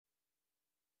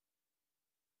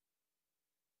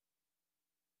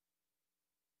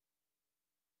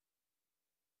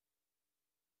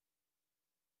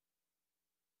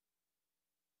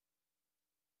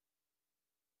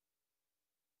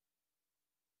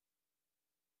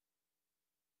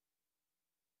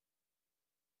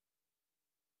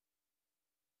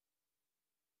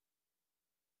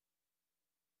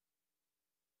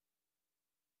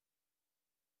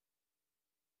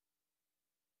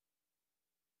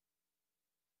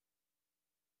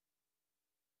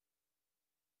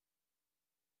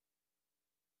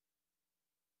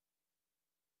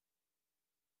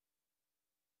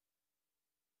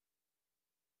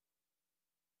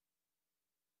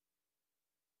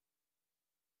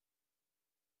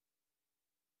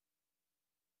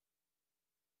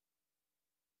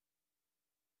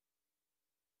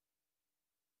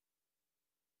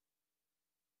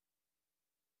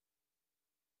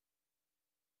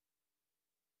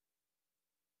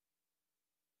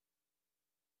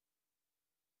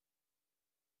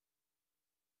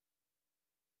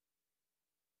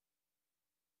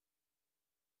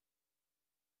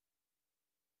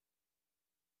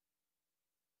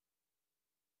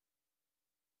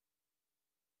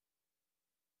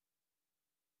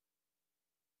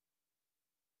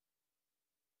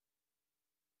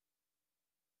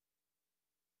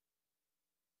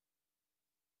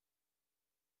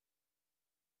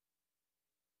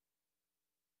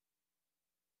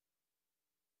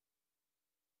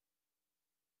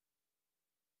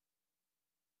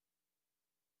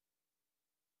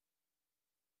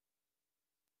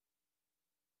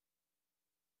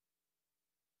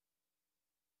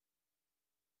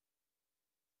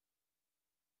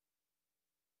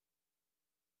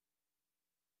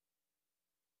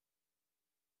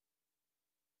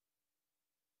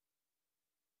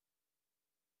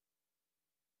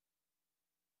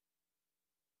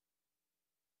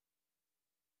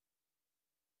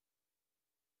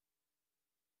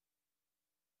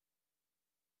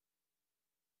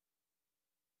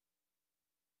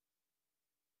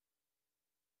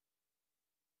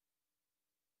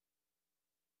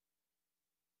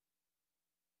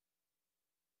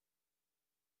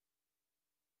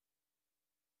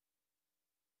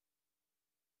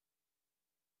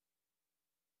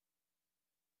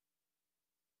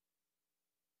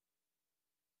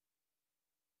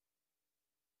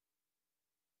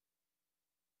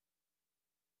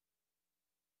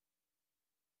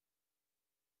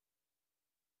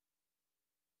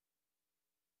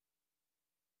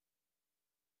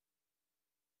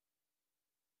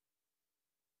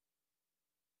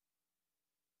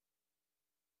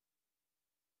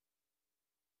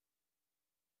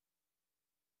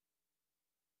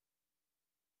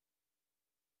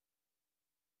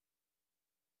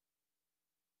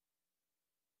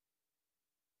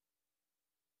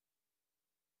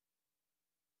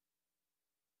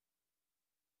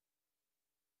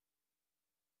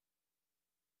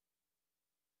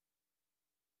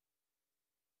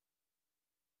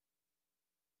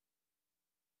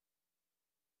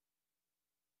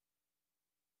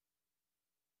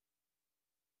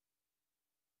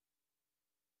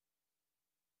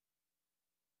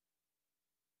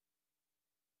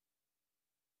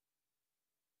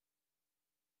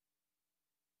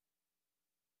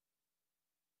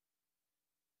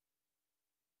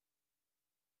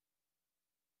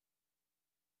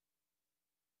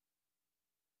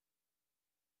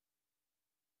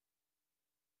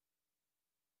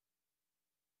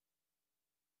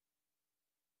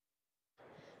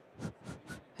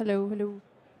Hello, hello.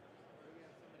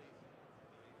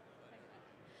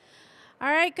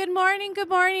 All right, good morning,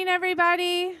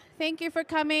 everybody. Thank you for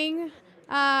coming.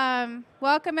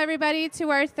 Welcome, everybody,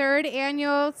 to our third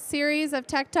annual series of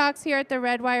Tech Talks here at the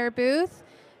Redwire booth,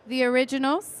 the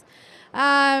originals.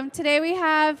 Today we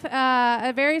have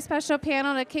a very special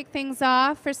panel to kick things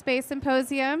off for Space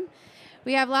Symposium.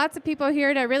 We have lots of people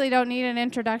here that really don't need an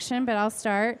introduction, but I'll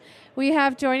start. We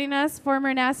have joining us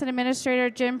former NASA Administrator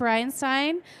Jim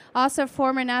Bridenstine, also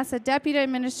former NASA Deputy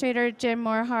Administrator Jim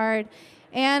Morhard,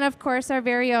 and of course our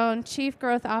very own Chief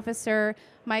Growth Officer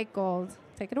Mike Gold.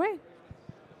 Take it away.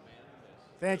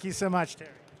 Thank you so much, Terry.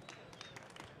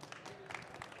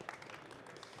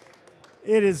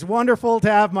 It is wonderful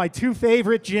to have my two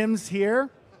favorite Jims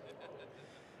here.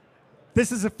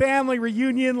 This is a family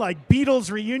reunion, like Beatles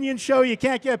reunion show. You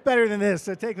can't get better than this.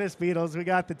 So take this, Beatles. We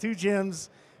got the two Jims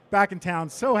back in town.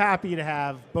 So happy to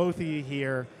have both of you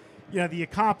here. You know, the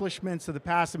accomplishments of the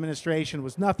past administration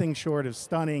was nothing short of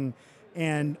stunning.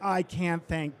 And I can't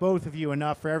thank both of you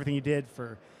enough for everything you did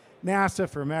for NASA,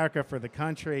 for America, for the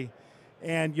country.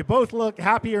 And you both look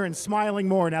happier and smiling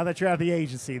more now that you're out of the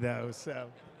agency, though. So,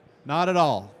 not at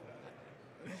all.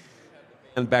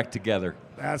 And back together.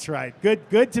 That's right.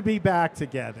 Good to be back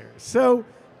together. So,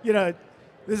 you know,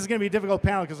 this is going to be a difficult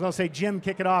panel because I'll say, Jim,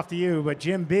 kick it off to you. But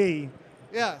Jim B.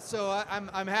 Yeah, so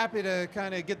I'm happy to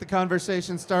kind of get the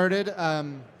conversation started.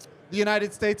 The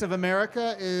United States of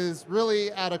America is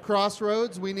really at a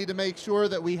crossroads. We need to make sure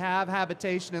that we have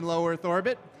habitation in low Earth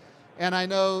orbit. And I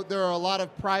know there are a lot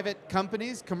of private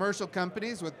companies, commercial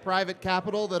companies with private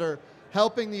capital that are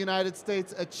helping the United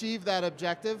States achieve that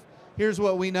objective. Here's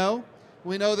what we know.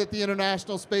 We know that the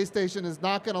International Space Station is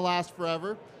not going to last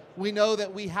forever. We know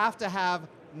that we have to have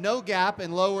no gap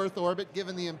in low Earth orbit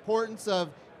given the importance of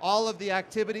all of the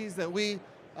activities that we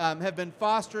have been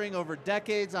fostering over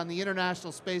decades on the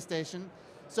International Space Station.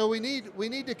 So we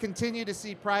need to continue to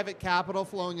see private capital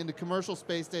flowing into commercial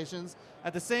space stations.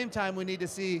 At the same time, we need to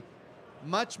see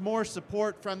much more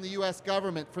support from the US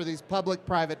government for these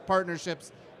public-private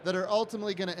partnerships that are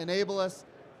ultimately going to enable us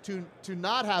to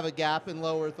not have a gap in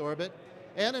low Earth orbit.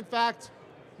 And in fact,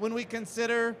 when we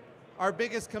consider our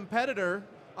biggest competitor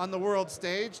on the world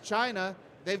stage, China,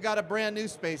 they've got a brand new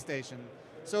space station.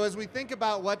 So as we think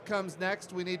about what comes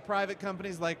next, we need private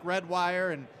companies like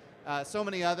Redwire and so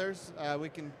many others. We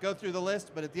can go through the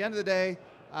list, but at the end of the day,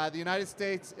 the United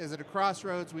States is at a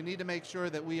crossroads. We need to make sure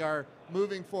that we are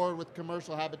moving forward with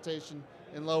commercial habitation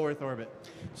in low Earth orbit.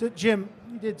 So, Jim,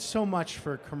 you did so much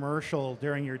for commercial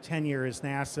during your tenure as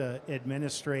NASA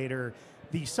administrator,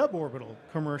 the suborbital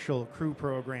commercial crew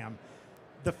program.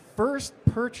 The first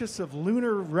purchase of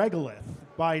lunar regolith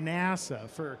by NASA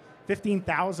for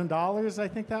 $15,000, I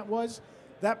think that was.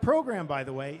 That program, by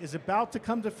the way, is about to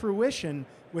come to fruition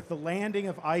with the landing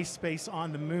of iSpace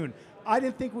on the moon. I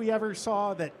didn't think we ever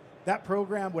saw that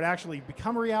program would actually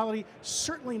become a reality,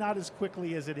 certainly not as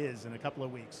quickly as it is in a couple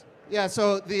of weeks. Yeah,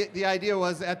 so the idea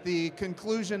was at the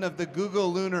conclusion of the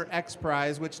Google Lunar X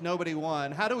Prize, which nobody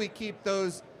won, how do we keep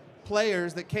those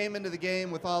players that came into the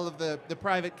game with all of the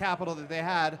private capital that they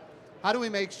had, how do we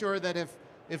make sure that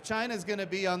if China's going to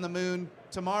be on the moon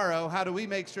tomorrow, how do we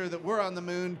make sure that we're on the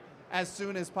moon as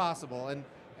soon as possible?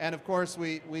 And of course,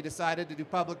 we decided to do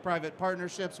public-private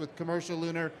partnerships with commercial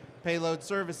lunar payload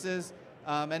services,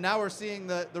 and now we're seeing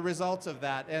the results of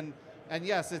that. And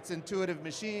yes, it's Intuitive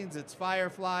Machines, it's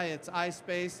Firefly, it's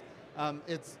iSpace,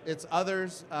 it's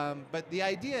others, but the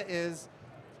idea is,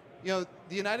 you know,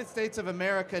 the United States of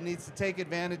America needs to take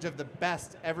advantage of the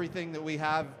best everything that we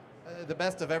have, the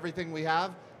best of everything we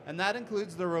have, and that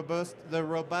includes the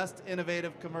robust,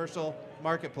 innovative commercial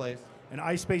marketplace. And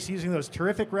iSpace using those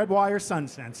terrific Redwire sun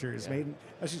sensors.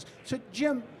 Yeah. So,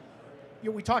 Jim, you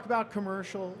know, we talk about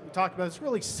commercial, we talk about this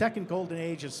really second golden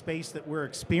age of space that we're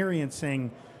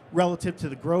experiencing relative to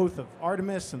the growth of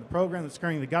Artemis and the program that's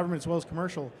occurring in the government as well as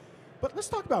commercial. But let's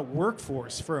talk about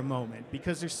workforce for a moment,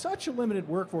 because there's such a limited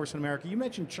workforce in America. You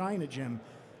mentioned China, Jim.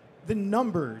 The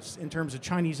numbers in terms of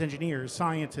Chinese engineers,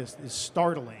 scientists, is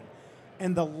startling.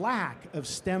 And the lack of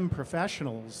STEM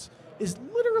professionals is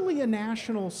literally a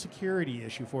national security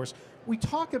issue for us. We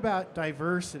talk about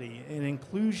diversity and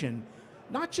inclusion,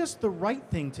 not just the right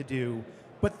thing to do,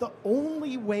 but the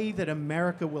only way that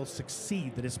America will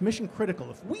succeed, that is mission critical.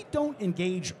 If we don't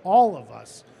engage all of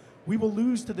us, we will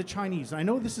lose to the Chinese. I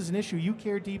know this is an issue you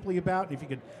care deeply about, and if you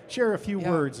could share a few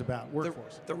words about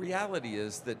workforce. The reality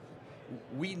is that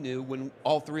we knew when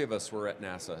all three of us were at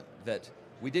NASA that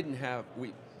we didn't have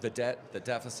the debt, the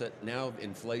deficit, now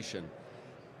inflation.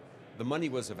 The money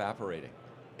was evaporating,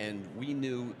 and we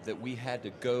knew that we had to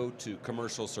go to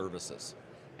commercial services.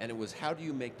 and it was how do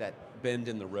you make that bend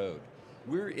in the road?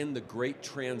 We're in the great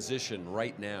transition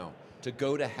right now to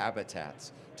go to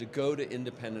habitats, to go to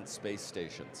independent space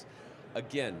stations.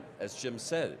 Again, as Jim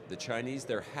said, the Chinese,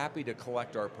 they're happy to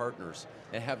collect our partners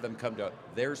and have them come to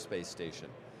their space station.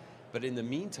 But in the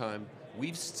meantime,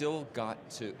 we've still got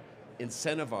to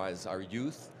incentivize our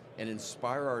youth and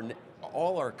inspire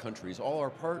all our countries, all our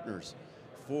partners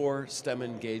for STEM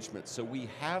engagement. So we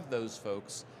have those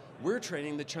folks. We're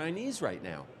training the Chinese right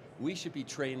now. We should be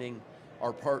training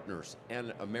our partners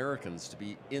and Americans to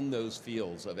be in those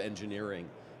fields of engineering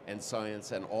and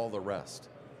science and all the rest.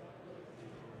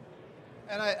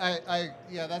 And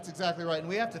yeah, that's exactly right. And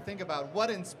we have to think about what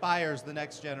inspires the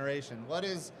next generation. What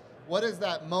is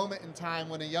that moment in time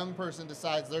when a young person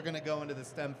decides they're going to go into the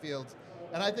STEM fields?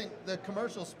 And I think the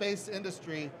commercial space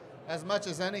industry, as much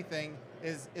as anything,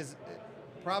 is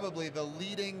probably the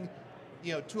leading,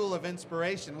 tool of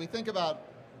inspiration. We think about,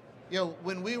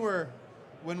 when we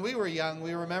were young,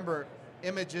 we remember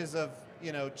images of,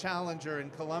 Challenger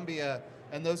and Columbia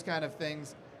and those kind of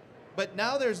things. But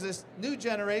now there's this new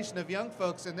generation of young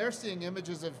folks, and they're seeing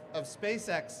images of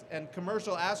SpaceX and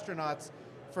commercial astronauts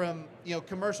from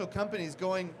commercial companies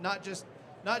going not just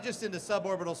into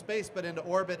suborbital space, but into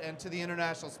orbit and to the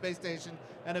International Space Station,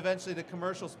 and eventually to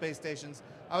commercial space stations.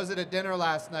 I was at a dinner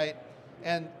last night,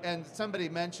 and somebody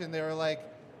mentioned, they were like,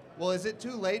 well, is it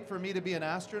too late for me to be an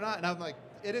astronaut? And I'm like,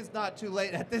 it is not too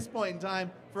late at this point in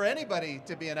time for anybody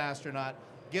to be an astronaut,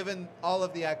 given all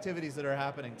of the activities that are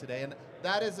happening today. And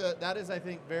that is, I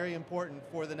think, very important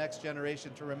for the next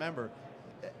generation to remember.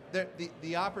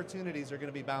 The opportunities are going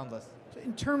to be boundless.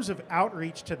 In terms of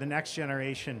outreach to the next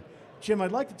generation, Jim,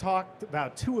 I'd like to talk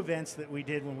about two events that we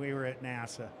did when we were at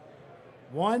NASA.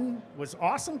 One was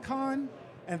AwesomeCon,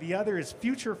 and the other is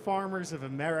Future Farmers of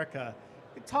America.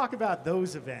 Talk about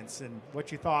those events and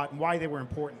what you thought and why they were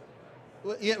important.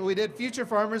 Well, yeah, we did Future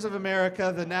Farmers of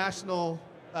America, the national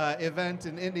event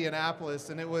in Indianapolis,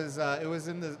 and it was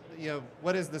in the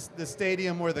what is the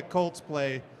stadium where the Colts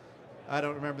play? I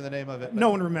don't remember the name of it. No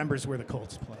one remembers where the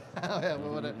Colts play. Oh, yeah,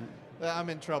 well, I'm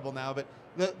in trouble now. But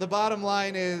the bottom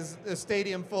line is a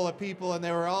stadium full of people, and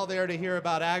they were all there to hear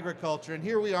about agriculture. And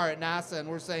here we are at NASA, and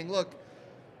we're saying, look,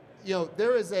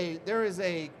 there is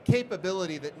a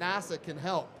capability that NASA can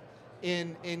help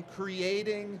in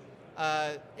creating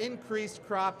increased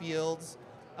crop yields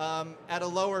at a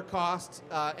lower cost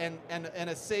and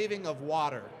a saving of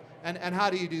water. And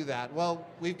how do you do that? Well,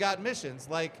 we've got missions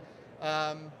like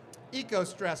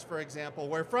eco-stress, for example,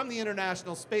 where from the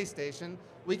International Space Station,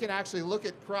 we can actually look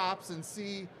at crops and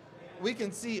we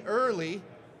can see early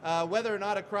whether or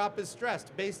not a crop is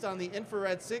stressed. Based on the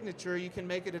infrared signature, you can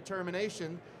make a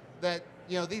determination that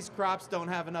these crops don't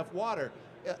have enough water.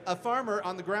 A farmer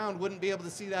on the ground wouldn't be able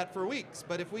to see that for weeks,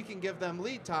 but if we can give them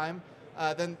lead time,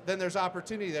 then there's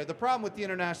opportunity there. The problem with the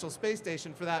International Space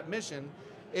Station for that mission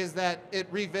is that it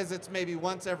revisits maybe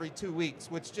once every 2 weeks,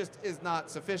 which just is not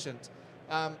sufficient.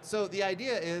 So the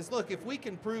idea is, look, if we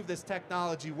can prove this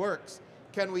technology works,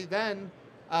 can we then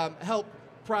help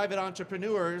private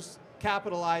entrepreneurs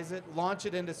capitalize it, launch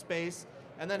it into space,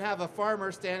 and then have a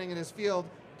farmer standing in his field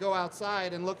go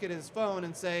outside and look at his phone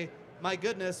and say, my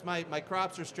goodness, my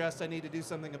crops are stressed, I need to do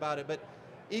something about it. But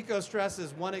eco-stress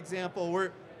is one example.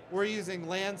 We're using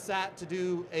Landsat to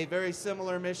do a very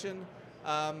similar mission,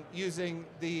 using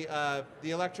the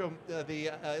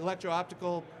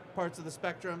electro-optical parts of the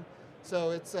spectrum.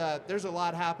 So there's a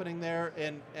lot happening there,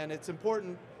 and it's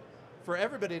important for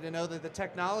everybody to know that the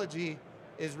technology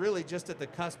is really just at the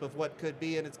cusp of what could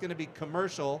be, and it's going to be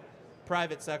commercial,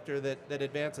 private sector that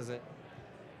advances it.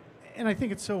 And I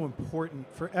think it's so important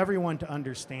for everyone to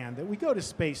understand that we go to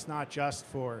space not just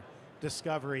for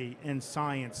discovery and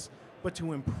science, but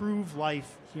to improve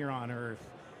life here on Earth.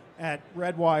 At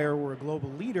Redwire, we're a global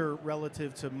leader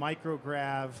relative to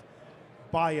micrograv,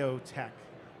 biotech,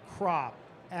 crop,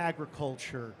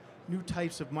 agriculture, new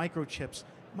types of microchips.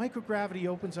 Microgravity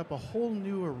opens up a whole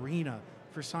new arena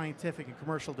for scientific and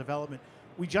commercial development.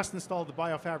 We just installed the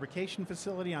biofabrication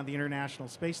facility on the International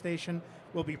Space Station.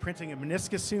 We'll be printing a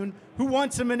meniscus soon. Who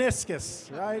wants a meniscus,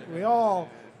 right? We all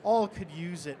could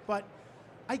use it. But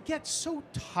I get so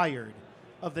tired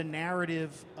of the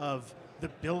narrative of the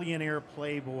billionaire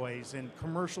playboys and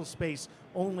commercial space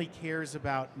only cares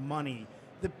about money.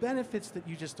 The benefits that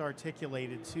you just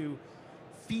articulated to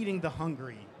feeding the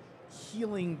hungry,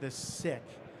 healing the sick,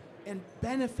 and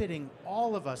benefiting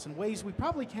all of us in ways we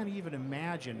probably can't even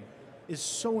imagine is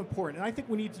so important. And I think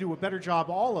we need to do a better job,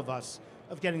 all of us,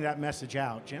 of getting that message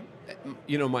out. Jim?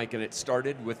 Mike, and it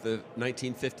started with the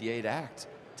 1958 Act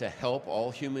to help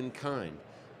all humankind.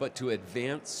 but to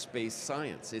advance space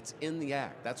science. It's in the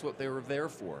act. That's what they were there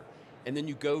for. And then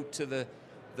you go to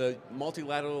the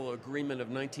multilateral agreement of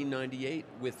 1998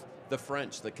 with the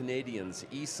French, the Canadians,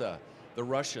 ESA, the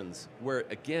Russians, where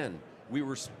again, we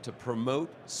were to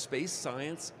promote space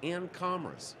science and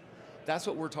commerce. That's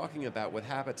what we're talking about with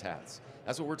habitats.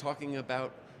 That's what we're talking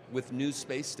about with new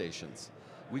space stations.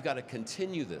 We've got to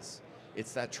continue this.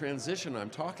 It's that transition I'm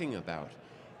talking about.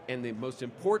 And the most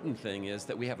important thing is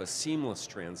that we have a seamless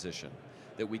transition,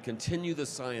 that we continue the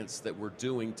science that we're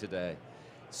doing today,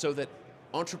 so that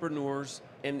entrepreneurs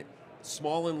and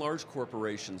small and large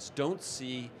corporations don't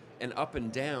see an up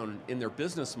and down in their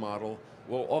business model.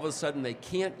 Well, all of a sudden they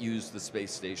can't use the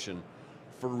space station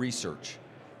for research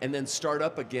and then start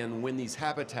up again when these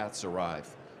habitats arrive.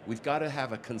 We've got to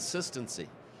have a consistency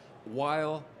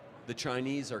while the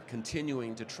Chinese are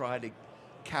continuing to try to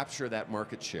capture that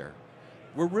market share.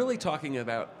 We're really talking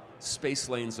about space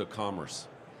lanes of commerce.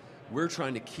 We're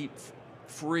trying to keep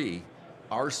free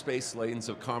our space lanes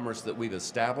of commerce that we've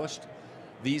established.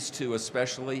 These two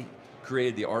especially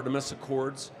created the Artemis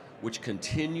Accords, which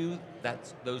continue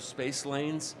those space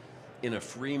lanes in a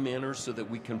free manner so that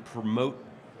we can promote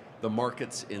the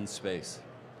markets in space.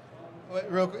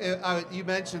 You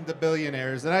mentioned the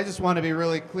billionaires, and I just want to be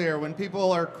really clear. When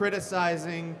people are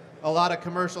criticizing a lot of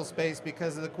commercial space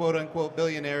because of the quote-unquote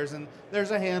billionaires, and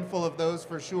there's a handful of those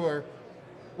for sure,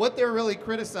 what they're really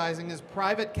criticizing is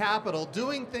private capital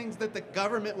doing things that the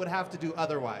government would have to do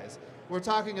otherwise. We're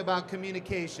talking about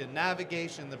communication,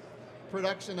 navigation, the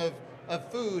production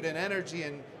of food and energy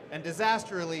and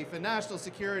disaster relief and national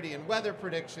security and weather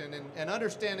prediction and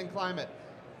understanding climate.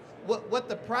 What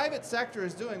the private sector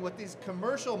is doing, what these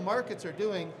commercial markets are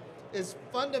doing, is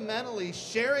fundamentally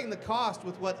sharing the cost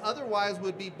with what otherwise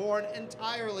would be borne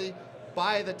entirely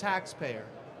by the taxpayer.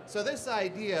 So this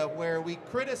idea where we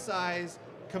criticize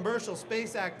commercial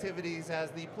space activities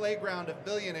as the playground of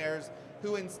billionaires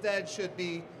who instead should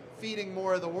be feeding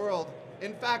more of the world,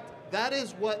 in fact, that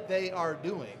is what they are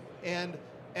doing. And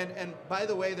by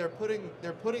the way, they're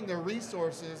putting their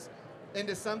resources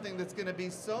into something that's going to be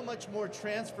so much more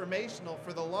transformational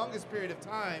for the longest period of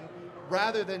time,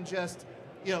 rather than just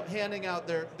handing out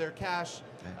their cash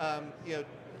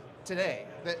today.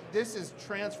 That this is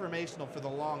transformational for the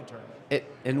long term.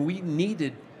 And we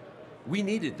needed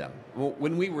them.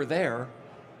 When we were there,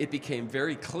 it became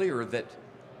very clear that,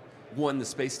 one, the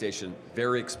space station,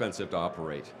 very expensive to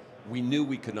operate. We knew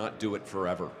we could not do it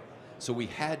forever. So we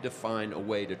had to find a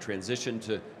way to transition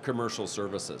to commercial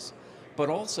services. But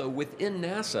also within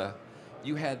NASA,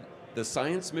 you had the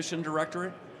Science Mission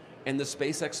Directorate and the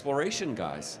Space Exploration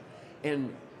guys.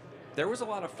 And there was a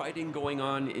lot of fighting going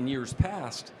on in years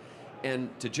past. And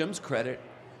to Jim's credit,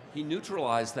 he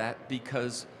neutralized that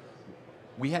because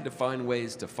we had to find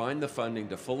ways to find the funding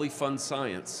to fully fund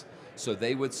science so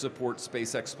they would support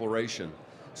space exploration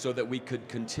so that we could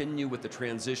continue with the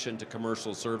transition to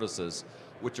commercial services,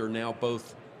 which are now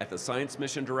both at the Science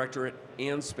Mission Directorate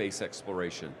and Space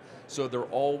Exploration. So they're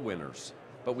all winners.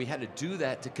 But we had to do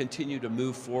that to continue to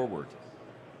move forward.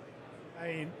 I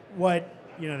mean, what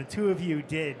the two of you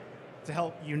did to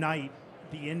help unite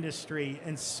the industry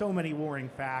and so many warring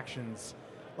factions.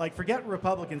 Like, forget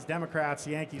Republicans, Democrats,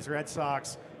 Yankees, Red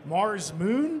Sox, Mars,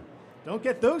 Moon. Don't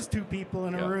get those two people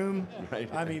in a room.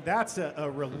 Right. I mean, that's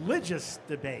a religious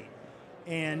debate.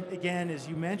 And again, as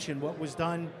you mentioned, what was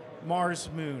done, Mars,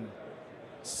 Moon,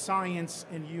 science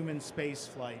and human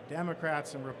spaceflight,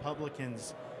 Democrats and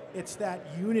Republicans, it's that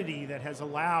unity that has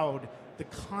allowed the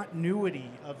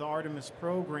continuity of the Artemis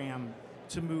program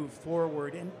to move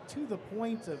forward. And to the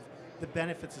point of the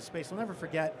benefits of space, I'll never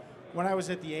forget, when I was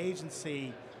at the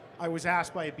agency, I was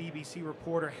asked by a BBC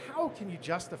reporter, how can you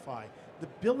justify the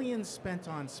billions spent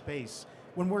on space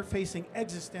when we're facing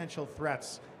existential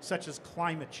threats such as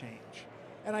climate change?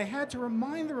 And I had to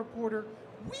remind the reporter,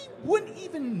 we wouldn't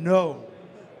even know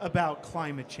about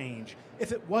climate change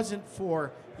if it wasn't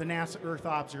for the NASA Earth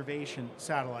observation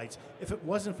satellites, if it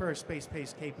wasn't for our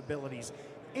space-based capabilities.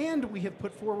 And we have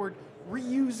put forward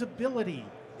reusability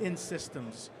in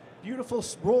systems, beautiful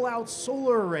roll-out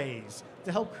solar arrays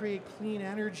to help create clean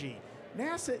energy.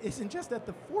 NASA isn't just at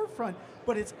the forefront,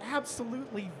 but it's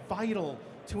absolutely vital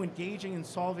to engaging and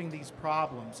solving these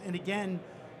problems. And again,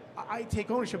 I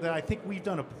take ownership of that. I think we've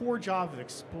done a poor job of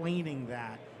explaining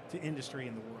that to industry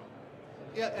in the world.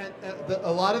 Yeah, and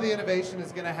a lot of the innovation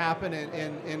is going to happen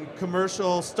in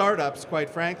commercial startups, quite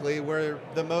frankly, where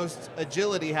the most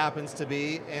agility happens to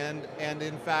be, and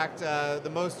in fact,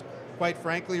 the most, quite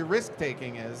frankly,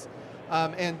 risk-taking is.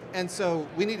 And so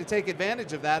we need to take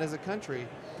advantage of that as a country.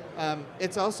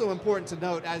 It's also important to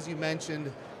note, as you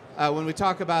mentioned, when we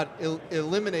talk about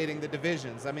eliminating the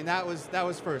divisions. I mean, that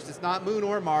was first. It's not Moon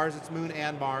or Mars, it's Moon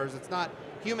and Mars. It's not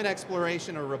human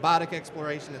exploration or robotic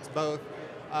exploration, it's both.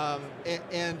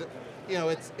 And you know,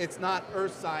 it's not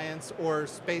Earth science or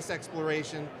space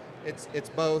exploration, it's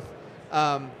both.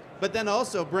 But then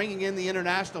also bringing in the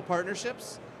international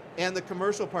partnerships and the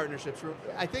commercial partnerships.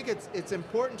 I think it's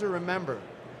important to remember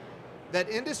that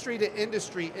industry to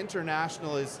industry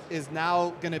international is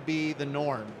now going to be the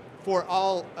norm for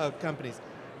all companies.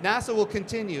 NASA will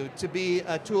continue to be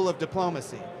a tool of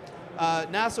diplomacy.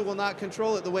 NASA will not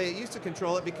control it the way it used to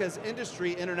control it, because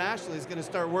industry internationally is going to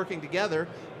start working together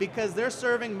because they're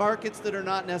serving markets that are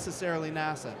not necessarily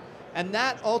NASA. And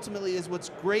that ultimately is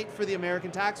what's great for the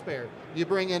American taxpayer. You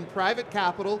bring in private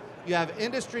capital, you have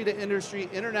industry to industry,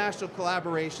 international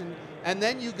collaboration, and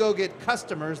then you go get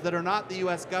customers that are not the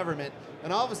US government,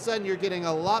 and all of a sudden you're getting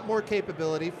a lot more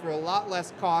capability for a lot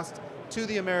less cost to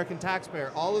the American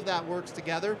taxpayer. All of that works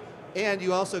together, and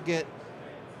you also get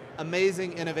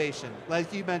amazing innovation.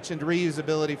 Like you mentioned,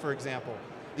 reusability, for example.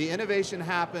 The innovation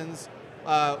happens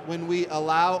when we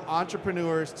allow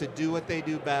entrepreneurs to do what they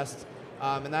do best,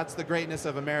 and that's the greatness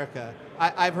of America.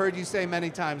 I've heard you say many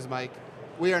times, Mike,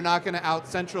 we are not going to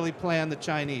out-centrally plan the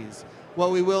Chinese.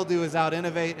 What we will do is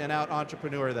out-innovate and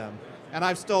out-entrepreneur them. And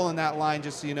I've stolen that line,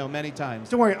 just so you know, many times.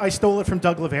 Don't worry, I stole it from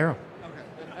Doug Lavero.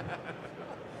 Okay.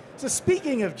 So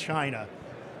speaking of China,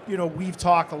 you know, we've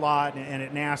talked a lot, and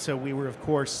at NASA we were, of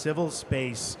course, civil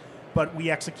space, but we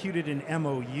executed an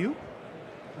MOU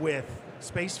with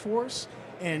Space Force.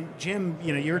 And Jim,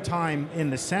 you know, your time in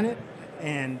the Senate,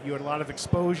 and you had a lot of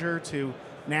exposure to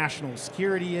national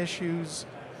security issues.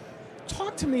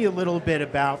 Talk to me a little bit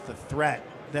about the threat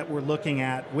that we're looking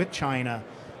at with China,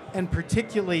 and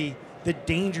particularly the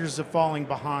dangers of falling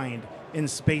behind in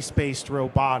space-based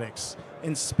robotics,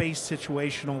 in space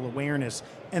situational awareness,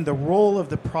 and the role of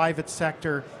the private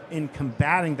sector in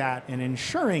combating that and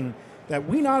ensuring that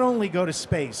we not only go to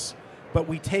space, but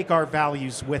we take our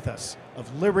values with us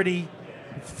of liberty,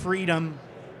 freedom,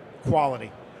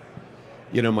 quality.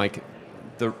 You know, Mike,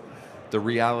 the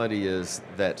reality is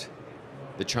that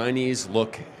the Chinese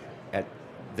look at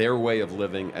their way of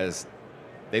living as,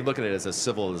 they look at it as a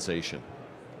civilization.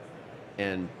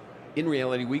 And in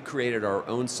reality, we created our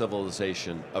own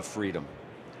civilization of freedom.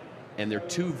 And they're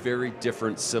two very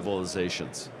different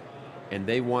civilizations. And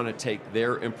they want to take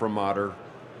their imprimatur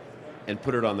and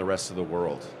put it on the rest of the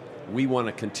world. We want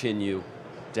to continue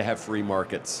to have free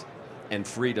markets and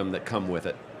freedom that come with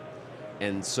it.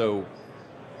 And so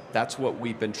that's what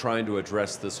we've been trying to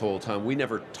address this whole time. We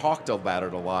never talked about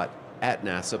it a lot at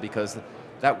NASA because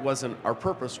that wasn't, our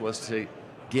purpose was to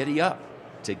giddy up,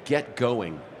 to get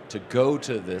going, to go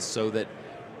to this so that,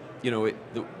 you know,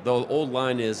 the old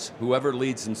line is, whoever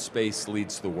leads in space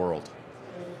leads the world.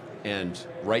 And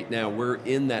right now we're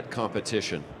in that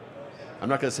competition. I'm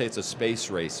not going to say it's a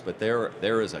space race, but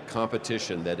there is a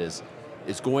competition that is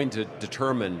going to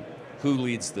determine who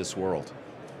leads this world.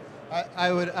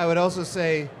 I would also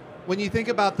say, when you think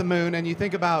about the moon and you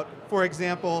think about, for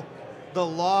example, the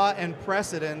law and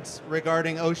precedents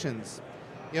regarding oceans,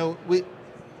 you know,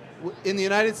 in the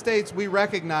United States, we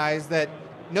recognize that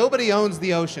nobody owns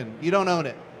the ocean. You don't own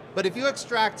it. But if you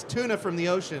extract tuna from the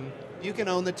ocean, you can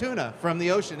own the tuna from the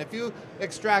ocean. If you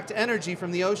extract energy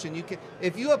from the ocean, you can.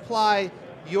 If you apply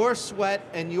your sweat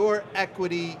and your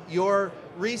equity, your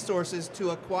resources to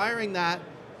acquiring that,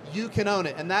 you can own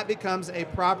it. And that becomes a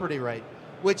property right,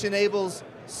 which enables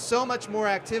so much more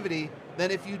activity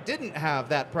than if you didn't have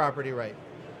that property right.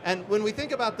 And when we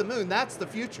think about the moon, that's the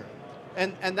future.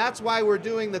 And that's why we're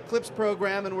doing the CLIPS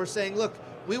program, and we're saying, look,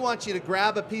 we want you to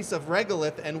grab a piece of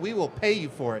regolith and we will pay you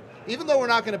for it. Even though we're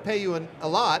not going to pay you a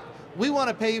lot, we want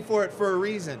to pay you for it for a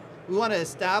reason. We want to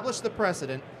establish the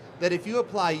precedent that if you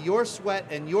apply your sweat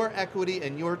and your equity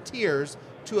and your tears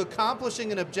to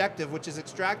accomplishing an objective, which is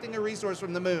extracting a resource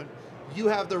from the moon, you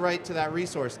have the right to that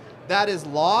resource. That is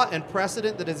law and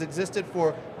precedent that has existed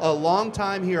for a long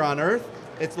time here on Earth.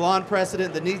 It's law and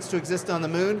precedent that needs to exist on the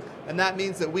moon, and that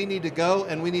means that we need to go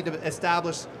and we need to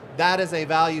establish that as a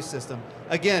value system.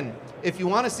 Again, if you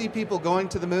want to see people going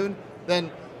to the moon,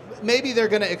 then maybe they're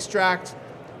going to extract,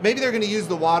 maybe they're going to use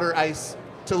the water ice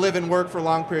to live and work for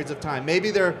long periods of time.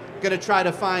 Maybe they're going to try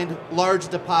to find large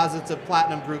deposits of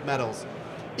platinum group metals.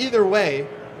 Either way,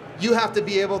 you have to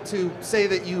be able to say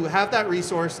that you have that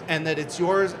resource and that it's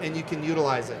yours and you can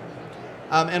utilize it.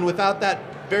 And without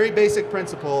that very basic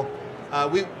principle,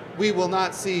 we will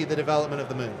not see the development of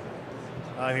the moon.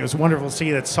 I think it was wonderful to see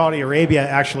that Saudi Arabia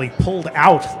actually pulled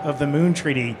out of the Moon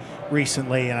Treaty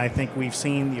recently, and I think we've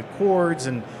seen the accords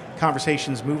and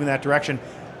conversations move in that direction.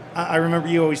 I remember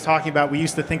you always talking about, we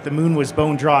used to think the moon was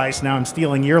bone dry, so now I'm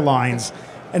stealing your lines.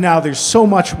 And now there's so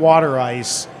much water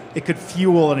ice, it could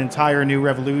fuel an entire new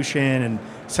revolution and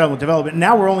settlement development.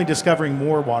 Now we're only discovering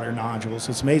more water nodules.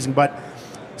 It's amazing. But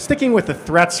sticking with the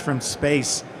threats from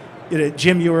space,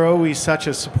 Jim, you were always such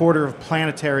a supporter of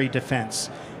planetary defense.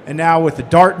 And now with the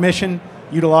DART mission,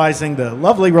 utilizing the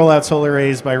lovely rollout solar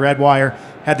arrays by Redwire,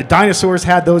 had the dinosaurs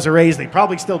had those arrays, they'd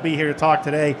probably still be here to talk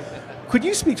today. Could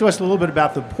you speak to us a little bit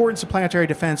about the importance of planetary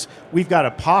defense? We've got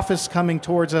Apophis coming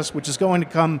towards us, which is going to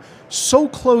come so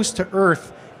close to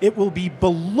Earth, it will be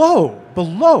below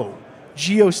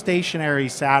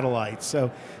geostationary satellites. So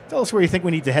tell us where you think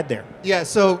we need to head there. Yeah,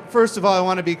 so first of all, I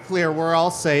want to be clear, we're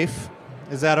all safe.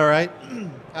 Is that all right?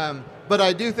 But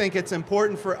I do think it's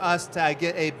important for us to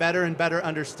get a better and better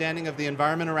understanding of the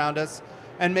environment around us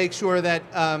and make sure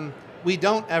that we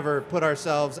don't ever put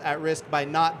ourselves at risk by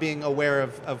not being aware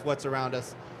of what's around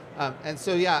us. And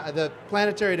so, yeah, the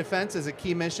planetary defense is a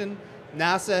key mission.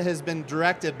 NASA has been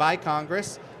directed by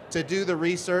Congress to do the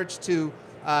research to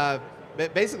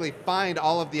basically find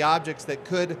all of the objects that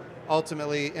could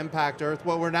ultimately impact Earth.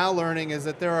 What we're now learning is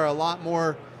that there are a lot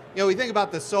more, we think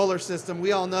about the solar system,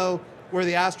 we all know where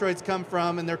the asteroids come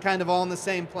from, and they're kind of all in the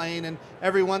same plane, and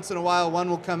every once in a while one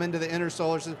will come into the inner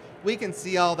solar system. We can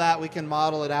see all that, we can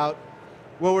model it out.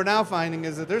 What we're now finding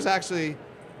is that there's actually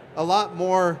a lot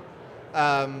more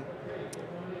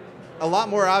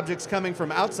objects coming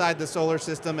from outside the solar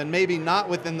system and maybe not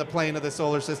within the plane of the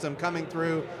solar system coming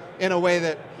through in a way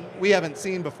that we haven't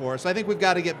seen before. So I think we've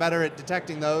got to get better at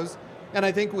detecting those, and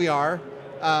I think we are.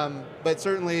 But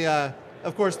certainly,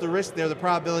 of course, the risk there, the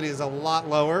probability is a lot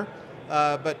lower,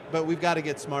 but we've got to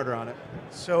get smarter on it.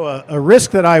 So a risk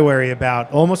that I worry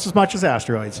about almost as much as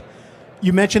asteroids,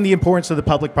 you mentioned the importance of the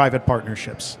public-private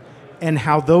partnerships and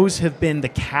how those have been the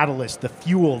catalyst, the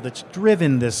fuel that's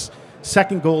driven this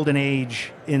second golden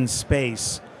age in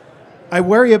space. I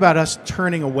worry about us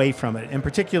turning away from it. And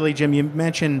particularly, Jim, you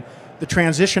mentioned the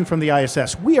transition from the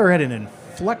ISS. We are at an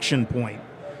inflection point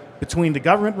between the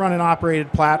government-run and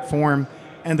operated platform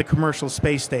and the commercial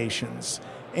space stations.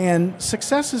 And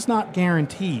success is not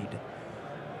guaranteed.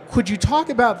 Could you talk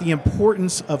about the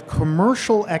importance of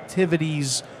commercial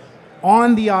activities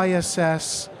on the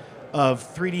ISS, of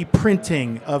 3D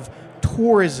printing, of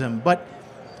tourism, but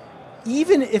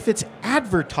even if it's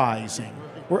advertising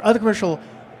or other commercial,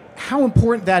 how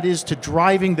important that is to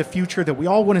driving the future that we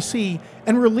all want to see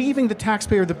and relieving the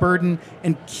taxpayer the burden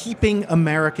and keeping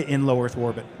America in low Earth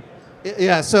orbit?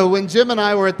 Yeah, so when Jim and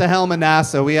I were at the helm of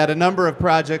NASA, we had a number of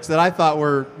projects that I thought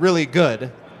were really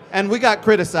good, and we got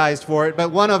criticized for it, but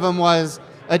one of them was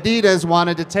Adidas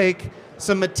wanted to take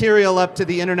some material up to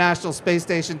the International Space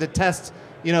Station to test,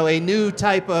 a new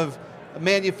type of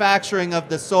manufacturing of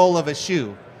the sole of a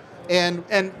shoe. And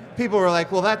people were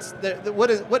like, well,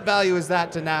 what value is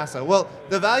that to NASA? Well,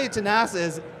 the value to NASA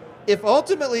is if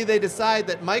ultimately they decide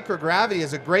that microgravity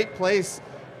is a great place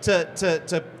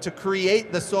to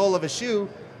create the sole of a shoe,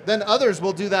 then others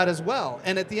will do that as well.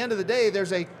 And at the end of the day,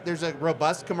 there's a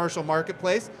robust commercial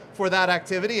marketplace for that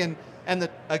activity, and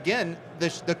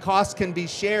the cost can be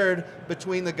shared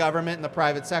between the government and the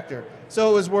private sector.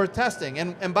 So it was worth testing.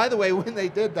 And by the way, when they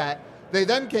did that, they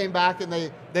then came back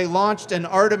and they launched an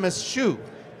Artemis shoe,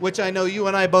 which I know you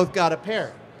and I both got a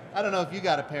pair. I don't know if you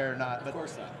got a pair or not, but of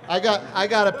course not. I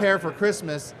got a pair for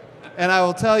Christmas, and I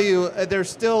will tell you, they're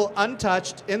still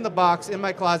untouched in the box in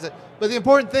my closet. But the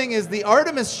important thing is the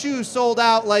Artemis shoe sold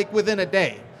out like within a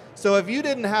day. So if you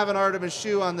didn't have an Artemis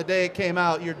shoe on the day it came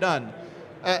out, you're done.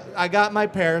 I got my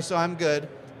pair, so I'm good.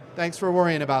 Thanks for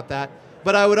worrying about that.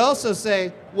 But I would also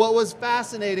say what was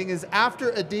fascinating is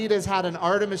after Adidas had an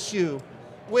Artemis shoe,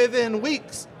 within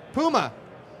weeks, Puma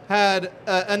had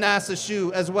a NASA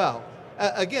shoe as well.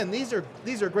 Again, these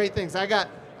are great things. I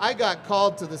got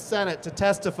called to the Senate to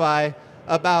testify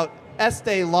about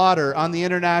Estee Lauder on the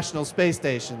International Space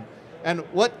Station. And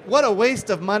what a waste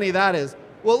of money that is.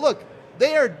 Well, look,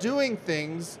 they are doing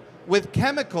things with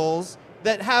chemicals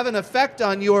that have an effect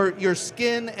on your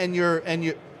skin and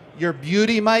your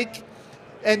beauty, Mike.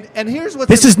 And here's what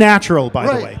this is natural, by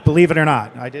the way, believe it or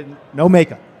not. No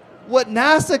makeup. What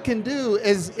NASA can do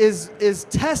is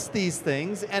test these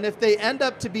things, and if they end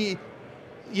up to be,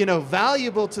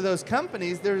 valuable to those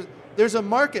companies, there's a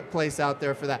marketplace out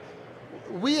there for that.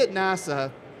 We at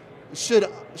NASA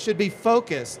should be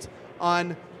focused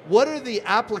on what are the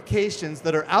applications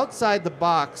that are outside the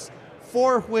box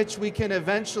for which we can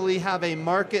eventually have a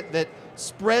market that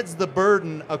spreads the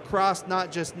burden across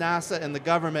not just NASA and the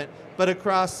government, but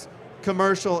across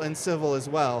commercial and civil as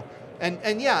well.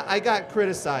 And yeah, I got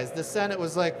criticized. The Senate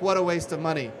was like, what a waste of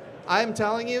money. I'm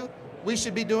telling you, we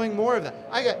should be doing more of that.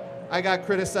 I got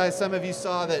criticized. Some of you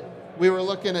saw that we were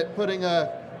looking at putting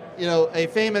a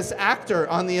famous actor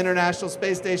on the International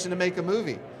Space Station to make a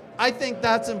movie. I think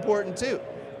that's important too.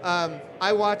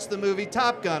 I watched the movie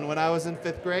Top Gun when I was in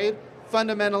 5th grade.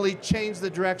 Fundamentally changed the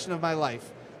direction of my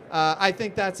life. I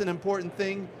think that's an important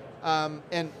thing.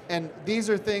 And these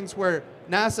are things where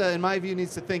NASA, in my view,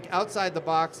 needs to think outside the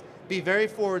box, be very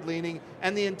forward-leaning,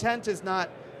 and the intent is not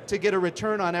to get a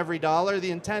return on every dollar.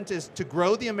 The intent is to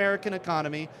grow the American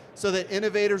economy so that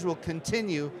innovators will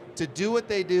continue to do what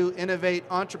they do, innovate,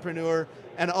 entrepreneur,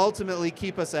 and ultimately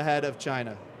keep us ahead of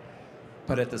China.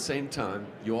 But at the same time,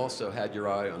 you also had your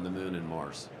eye on the moon and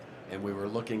Mars. And we were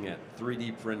looking at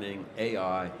 3D printing,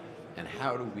 AI, and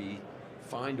how do we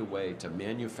find a way to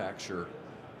manufacture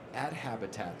at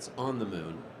habitats on the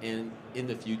moon and in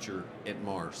the future at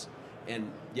Mars. And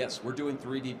yes, we're doing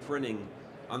 3D printing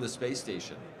on the space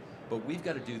station, but we've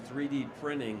got to do 3D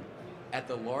printing at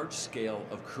the large scale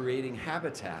of creating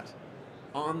habitat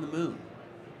on the moon.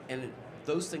 And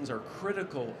those things are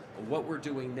critical of what we're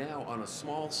doing now on a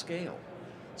small scale.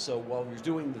 So while you're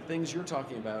doing the things you're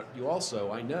talking about, you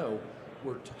also, I know,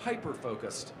 we're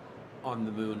hyper-focused on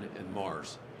the moon and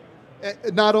Mars.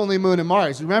 Not only moon and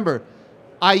Mars. Remember,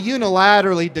 I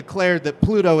unilaterally declared that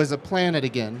Pluto is a planet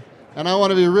again. And I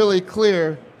want to be really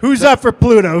clear. Who's up for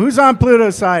Pluto? Who's on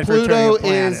Pluto's side for Pluto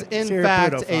turning a is, planet? in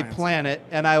fact, a planet,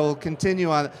 and I will continue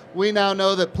on. We now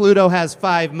know that Pluto has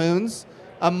 5 moons,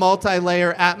 a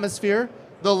multi-layer atmosphere.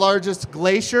 The largest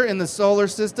glacier in the solar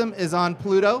system is on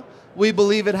Pluto. We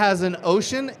believe it has an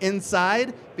ocean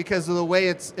inside because of the way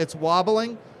it's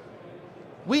wobbling.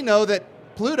 We know that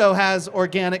Pluto has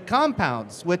organic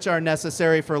compounds, which are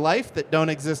necessary for life that don't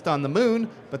exist on the moon,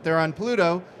 but they're on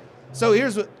Pluto. So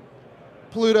here's what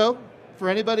Pluto, for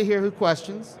anybody here who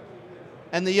questions,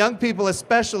 and the young people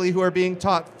especially who are being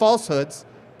taught falsehoods,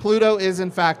 Pluto is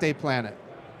in fact a planet.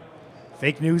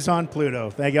 Fake news on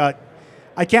Pluto.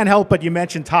 I can't help but you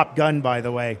mentioned Top Gun, by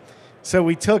the way. So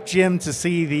we took Jim to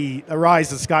see the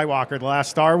Rise of Skywalker, the last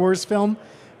Star Wars film.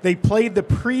 They played the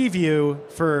preview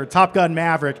for Top Gun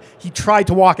Maverick. He tried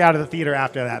to walk out of the theater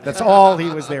after that. That's all he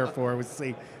was there for, was to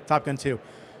see Top Gun 2.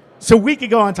 So we could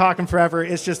go on talking forever.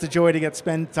 It's just a joy to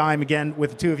spend time again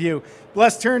with the two of you.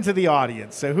 Let's turn to the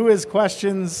audience. So who has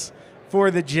questions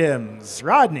for the Jims?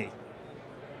 Rodney.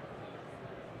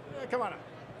 Yeah, come on up.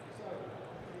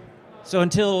 So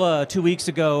until 2 weeks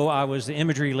ago, I was the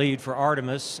imagery lead for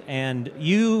Artemis, and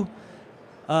you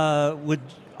would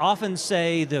often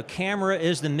say the camera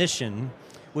is the mission,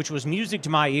 which was music to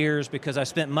my ears because I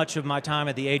spent much of my time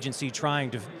at the agency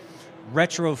trying to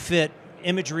retrofit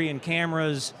imagery and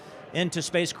cameras into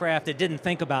spacecraft that didn't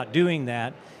think about doing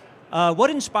that. What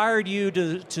inspired you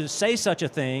to say such a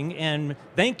thing? And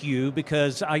thank you,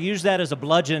 because I used that as a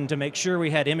bludgeon to make sure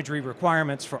we had imagery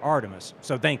requirements for Artemis.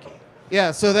 So thank you.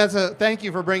 Yeah, so thank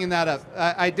you for bringing that up.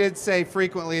 I did say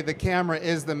frequently the camera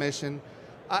is the mission.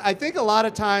 I think a lot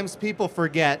of times people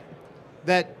forget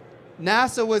that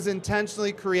NASA was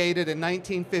intentionally created in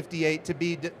 1958 to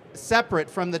be separate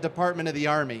from the Department of the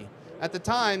Army. At the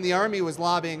time, the Army was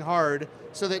lobbying hard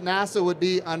so that NASA would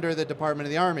be under the Department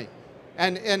of the Army.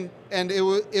 And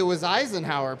it was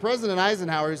Eisenhower, President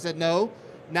Eisenhower, who said, no,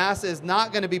 NASA is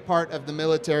not going to be part of the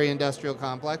military-industrial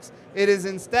complex. It is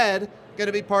instead going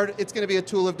to be it's going to be a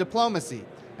tool of diplomacy.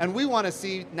 And we want to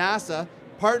see NASA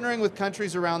partnering with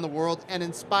countries around the world and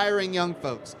inspiring young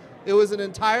folks. It was an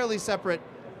entirely separate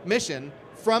mission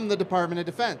from the Department of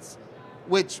Defense,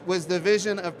 which was the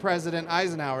vision of President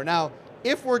Eisenhower. Now,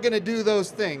 if we're going to do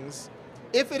those things,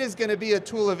 if it is going to be a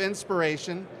tool of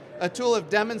inspiration, a tool of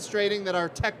demonstrating that our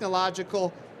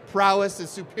technological prowess is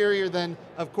superior than,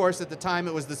 of course, at the time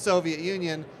it was the Soviet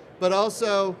Union, but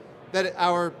also that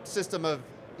our system of,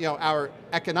 our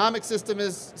economic system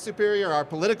is superior, our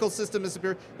political system is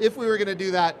superior. If we were going to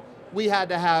do that, we had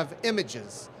to have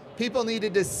images. People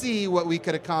needed to see what we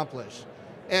could accomplish.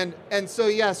 And so,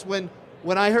 yes, when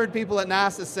I heard people at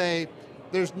NASA say,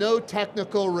 there's no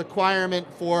technical requirement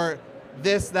for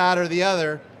this, that, or the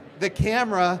other, the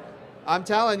camera, I'm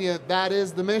telling you, that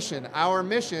is the mission. Our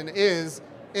mission is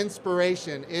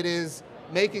inspiration. It is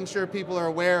making sure people are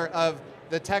aware of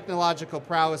the technological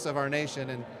prowess of our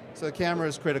nation, and so the camera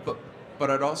is critical.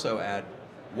 But I'd also add,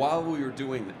 while we were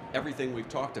doing everything we've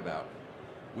talked about,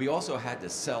 we also had to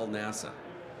sell NASA.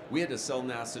 We had to sell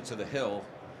NASA to the hill.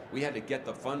 We had to get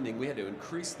the funding. We had to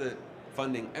increase the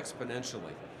funding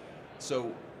exponentially.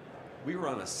 So we were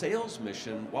on a sales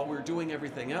mission while we were doing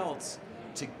everything else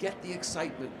to get the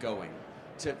excitement going,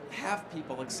 to have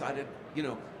people excited.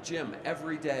 Jim,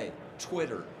 every day,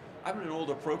 Twitter. I'm an old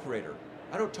appropriator.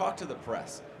 I don't talk to the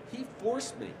press. He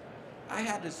forced me. I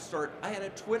had a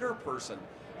Twitter person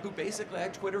who basically I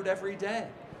Twittered every day.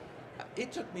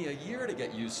 It took me a year to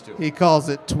get used to it. He calls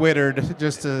it Twittered,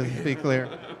 just to be clear.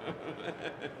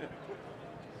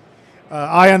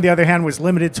 I, on the other hand, was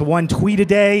limited to 1 tweet a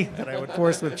day that I would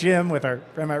force with Jim, with our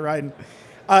friend Matt Ryden.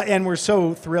 And we're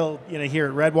so thrilled, here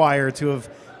at Redwire to have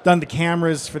done the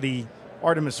cameras for the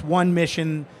Artemis 1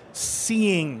 mission,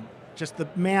 seeing just the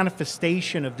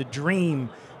manifestation of the dream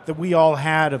that we all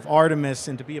had of Artemis,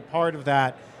 and to be a part of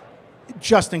that,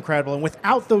 just incredible. And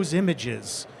without those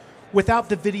images, without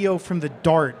the video from the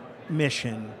DART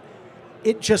mission,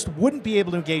 it just wouldn't be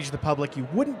able to engage the public. You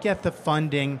wouldn't get the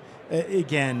funding.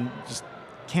 Again, just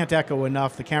can't echo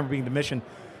enough the camera being the mission.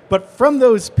 But from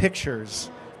those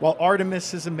pictures, while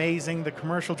Artemis is amazing, the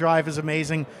commercial drive is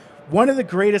amazing, one of the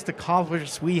greatest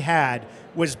accomplishments we had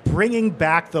was bringing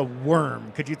back the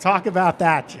worm. Could you talk about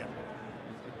that, Jim?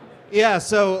 Yeah,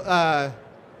 so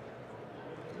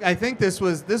I think this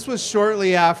was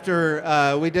shortly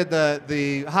after we did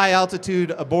the high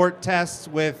altitude abort tests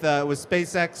with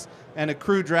SpaceX and a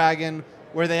Crew Dragon,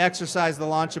 where they exercised the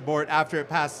launch abort after it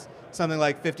passed something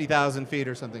like 50,000 feet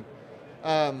or something.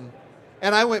 And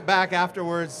I went back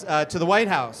afterwards to the White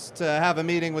House to have a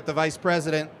meeting with the Vice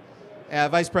President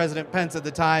Pence at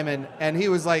the time, and he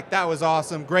was like, that was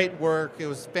awesome, great work, it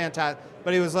was fantastic.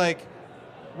 But he was like,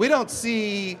 we don't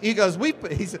see, he goes, we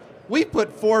put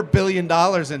 $4 billion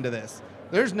into this.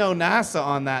 There's no NASA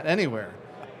on that anywhere.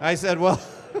 I said, well,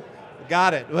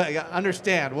 got it,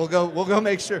 understand, we'll go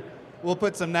make sure, we'll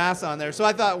put some NASA on there. So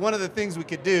I thought one of the things we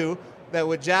could do that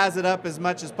would jazz it up as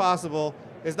much as possible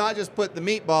is not just put the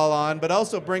meatball on, but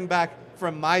also bring back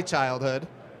from my childhood.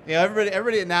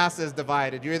 Everybody at NASA is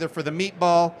divided. You're either for the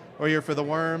meatball or you're for the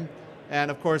worm. And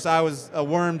of course, I was a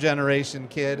worm generation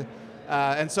kid.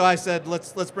 And so I said,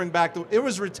 let's bring back it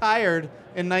was retired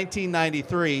in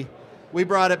 1993. We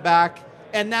brought it back.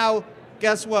 And now,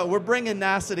 guess what? We're bringing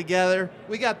NASA together.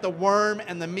 We got the worm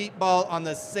and the meatball on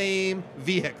the same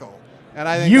vehicle. And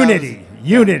I think unity.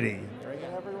 Bringing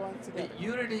everyone together.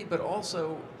 Unity, but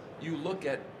also you look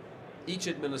at each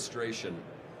administration.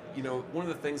 One of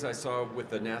the things I saw with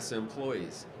the NASA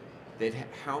employees,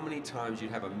 how many times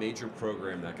you'd have a major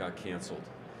program that got canceled.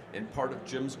 And part of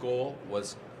Jim's goal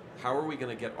was, how are we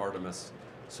going to get Artemis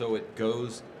so it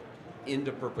goes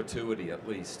into perpetuity at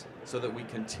least, so that we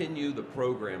continue the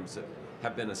programs that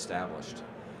have been established.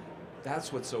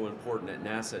 That's what's so important at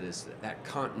NASA, is that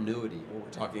continuity. When we're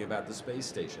talking about the space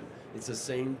station, it's the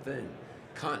same thing.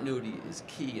 Continuity is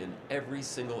key in every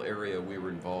single area we were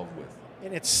involved with.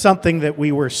 And it's something that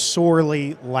we were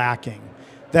sorely lacking.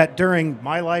 That during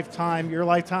my lifetime, your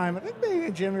lifetime, I think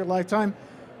maybe Jim, your lifetime,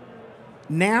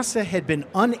 NASA had been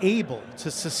unable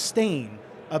to sustain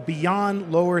a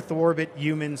beyond low Earth orbit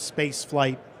human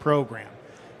spaceflight program.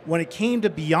 When it came to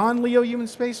beyond LEO human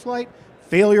spaceflight,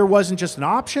 failure wasn't just an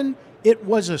option, it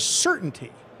was a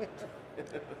certainty.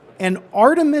 And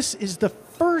Artemis is the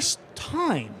first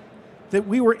time that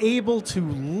we were able to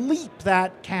leap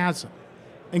that chasm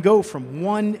and go from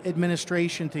one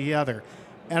administration to the other.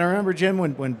 And I remember, Jim,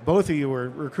 when both of you were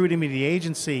recruiting me to the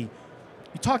agency,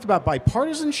 you talked about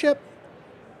bipartisanship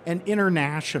and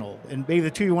international. And maybe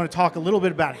the two of you want to talk a little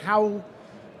bit about how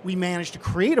we managed to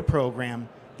create a program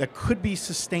that could be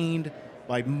sustained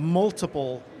by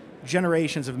multiple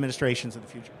generations of administrations in the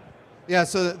future. Yeah,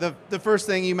 so the first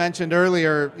thing you mentioned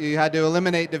earlier, you had to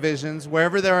eliminate divisions.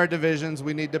 Wherever there are divisions,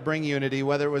 we need to bring unity,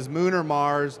 whether it was Moon or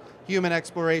Mars, human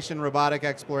exploration, robotic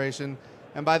exploration.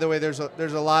 And by the way, there's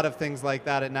a lot of things like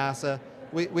that at NASA.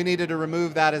 We needed to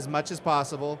remove that as much as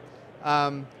possible.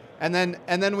 And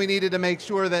then we needed to make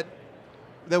sure that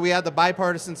we had the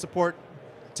bipartisan support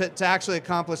to actually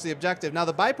accomplish the objective. Now,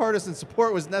 the bipartisan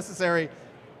support was necessary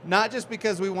not just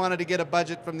because we wanted to get a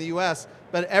budget from the US,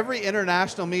 but every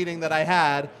international meeting that I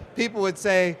had, people would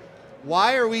say,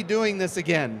 why are we doing this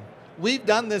again? We've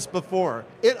done this before.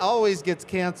 It always gets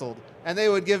canceled. And they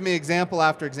would give me example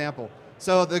after example.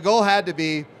 So the goal had to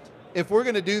be, if we're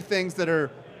going to do things that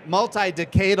are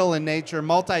multi-decadal in nature,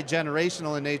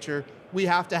 multi-generational in nature, we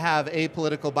have to have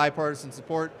apolitical bipartisan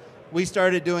support. We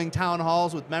started doing town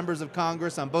halls with members of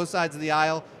Congress on both sides of the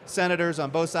aisle, senators on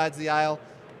both sides of the aisle,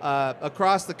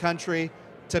 across the country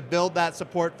to build that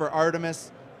support for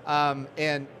Artemis. And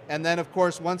then, of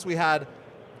course, once we had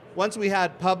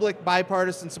public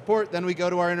bipartisan support, then we go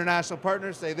to our international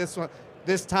partners, say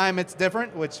this time it's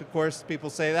different, which of course people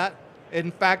say that.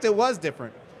 In fact, it was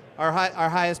different. Our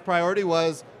highest priority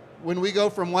was, when we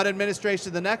go from one administration to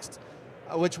the next,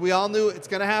 which we all knew it's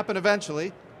going to happen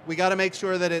eventually, we got to make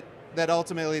sure that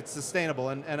ultimately it's sustainable,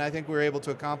 and I think we were able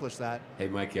to accomplish that. Hey,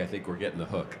 Mikey, I think we're getting the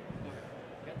hook.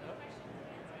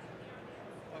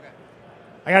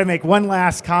 I got to make one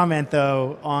last comment,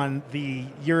 though, on the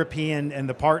European and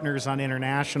the partners on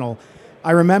international.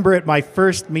 I remember at my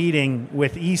first meeting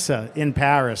with ESA in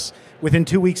Paris, within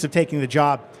 2 weeks of taking the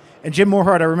job, and Jim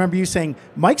Morhard, I remember you saying,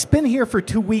 Mike's been here for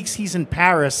 2 weeks, he's in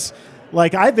Paris.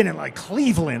 Like, I've been in, like,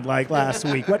 Cleveland, like, last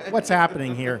week. What's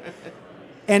happening here?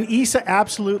 And ESA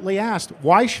absolutely asked,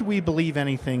 why should we believe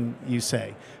anything you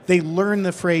say? They learned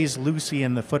the phrase Lucy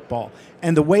in the football.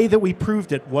 And the way that we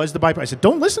proved it was the bypass. I said,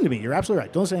 don't listen to me. You're absolutely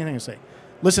right. Don't listen to anything I say.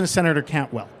 Listen to Senator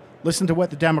Cantwell. Listen to what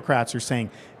the Democrats are saying.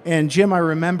 And Jim, I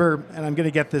remember, and I'm going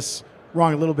to get this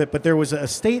wrong a little bit, but there was a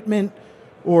statement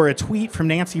or a tweet from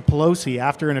Nancy Pelosi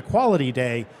after an Equality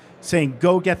Day saying,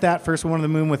 go get that first one on the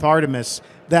moon with Artemis,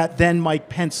 that then Mike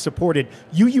Pence supported.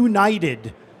 You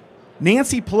united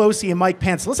Nancy Pelosi and Mike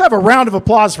Pence. Let's have a round of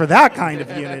applause for that kind of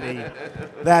unity.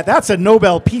 That's a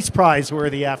Nobel Peace Prize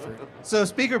worthy effort. So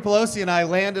Speaker Pelosi and I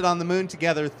landed on the moon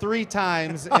together 3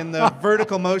 times in the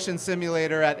vertical motion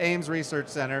simulator at Ames Research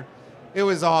Center. It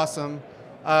was awesome.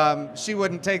 She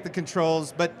wouldn't take the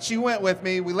controls, but she went with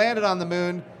me. We landed on the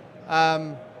moon.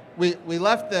 We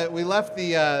left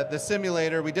the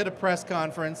simulator. We did a press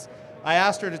conference. I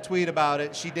asked her to tweet about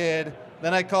it. She did.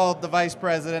 Then I called the vice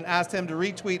president, asked him to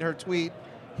retweet her tweet.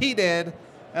 He did.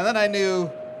 And then I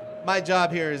knew my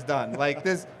job here is done. Like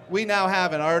this, we now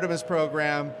have an Artemis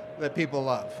program that people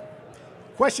love.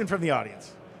 Question from the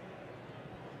audience.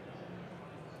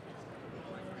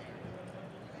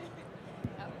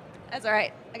 That's all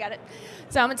right. I got it.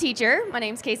 So I'm a teacher. My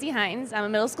name's Casey Hines. I'm a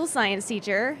middle school science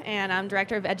teacher, and I'm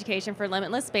director of education for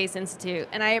Limitless Space Institute.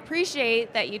 And I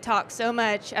appreciate that you talk so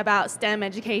much about STEM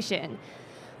education.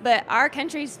 But our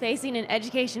country's facing an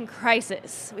education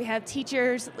crisis. We have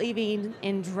teachers leaving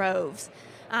in droves.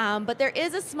 But there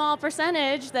is a small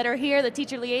percentage that are here, the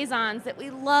teacher liaisons, that we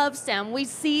love STEM. We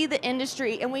see the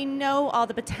industry, and we know all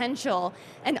the potential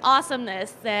and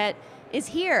awesomeness that is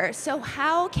here. So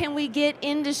how can we get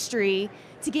industry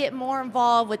to get more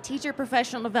involved with teacher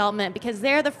professional development, because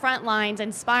they're the front lines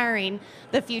inspiring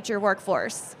the future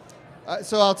workforce?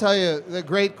 So I'll tell you, the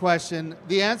great question.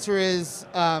 The answer is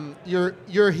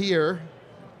you're here,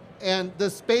 and the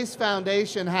Space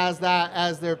Foundation has that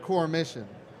as their core mission,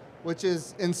 which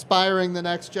is inspiring the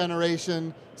next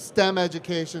generation, STEM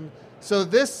education. So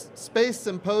this Space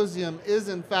Symposium is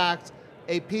in fact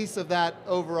a piece of that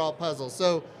overall puzzle.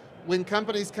 So when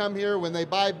companies come here, when they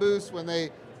buy booths, when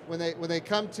they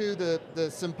come to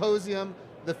the symposium,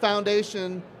 the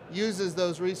foundation uses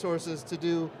those resources to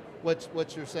do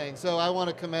what you're saying. So I want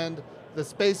to commend the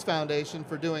Space Foundation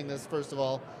for doing this, first of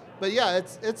all. But yeah,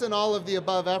 it's an all of the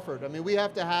above effort. I mean, we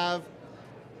have to have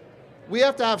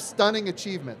stunning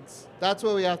achievements. That's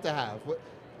what we have to have.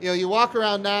 You know, you walk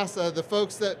around NASA, the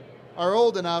folks that are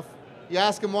old enough, you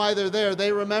ask them why they're there,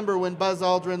 they remember when Buzz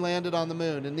Aldrin landed on the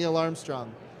moon and Neil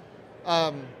Armstrong.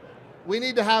 We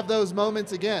need to have those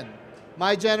moments again.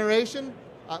 My generation,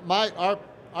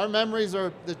 our memories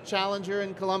are the Challenger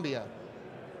in Columbia.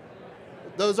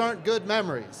 Those aren't good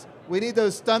memories. We need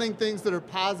those stunning things that are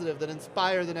positive, that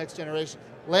inspire the next generation.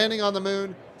 Landing on the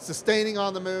moon, sustaining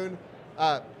on the moon,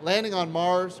 landing on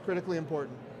Mars, critically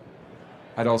important.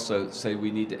 I'd also say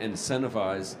we need to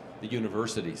incentivize the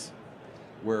universities,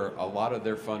 where a lot of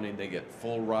their funding, they get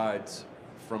full rides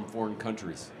from foreign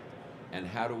countries. And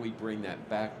how do we bring that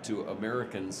back to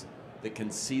Americans that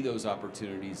can see those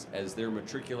opportunities as they're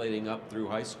matriculating up through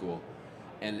high school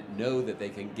and know that they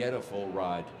can get a full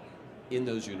ride in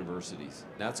those universities?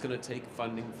 That's going to take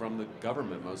funding from the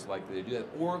government, most likely, to do that,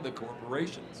 or the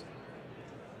corporations.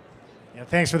 Yeah,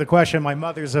 thanks for the question. My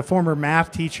mother's a former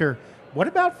math teacher. What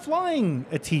about flying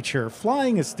a teacher,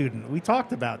 flying a student? We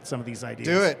talked about some of these ideas.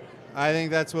 Do it. I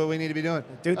think that's what we need to be doing.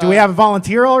 Do we have a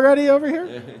volunteer already over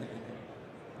here?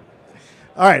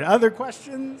 All right, other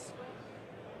questions?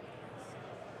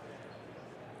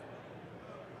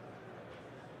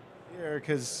 Here,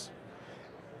 because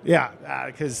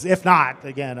if not,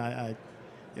 again, I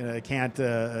can't.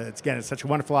 It's such a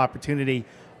wonderful opportunity.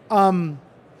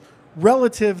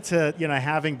 Relative to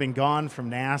having been gone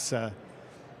from NASA,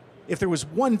 if there was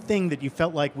one thing that you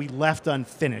felt like we left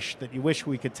unfinished that you wish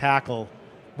we could tackle,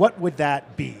 what would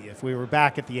that be? If we were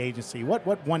back at the agency,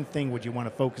 what one thing would you want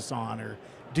to focus on or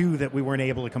do that we weren't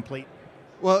able to complete?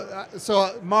 Well,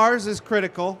 so Mars is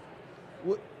critical.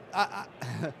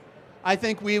 I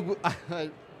think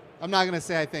I'm not going to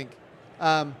say I think.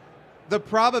 The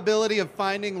probability of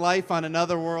finding life on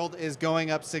another world is going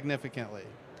up significantly.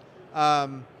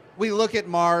 We look at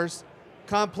Mars,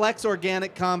 complex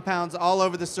organic compounds all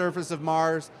over the surface of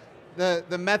Mars.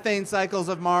 The methane cycles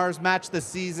of Mars match the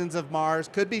seasons of Mars,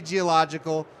 could be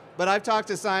geological, but I've talked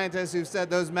to scientists who've said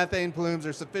those methane plumes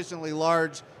are sufficiently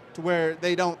large to where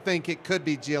they don't think it could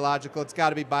be geological. It's got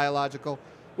to be biological.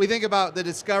 We think about the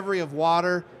discovery of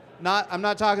water. I'm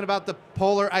not talking about the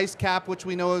polar ice cap, which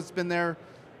we know has been there,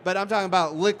 but I'm talking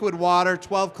about liquid water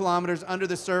 12 kilometers under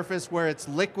the surface where it's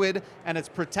liquid and it's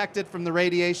protected from the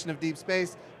radiation of deep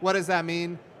space. What does that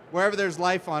mean? Where there's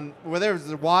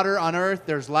water on Earth,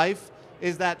 there's life.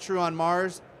 Is that true on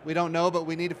Mars? We don't know, but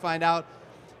we need to find out.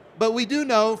 But we do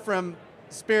know from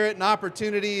spirit and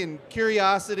opportunity and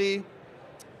curiosity,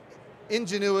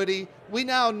 ingenuity, we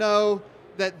now know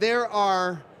that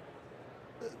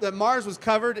that Mars was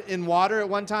covered in water at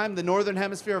one time. The northern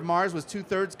hemisphere of Mars was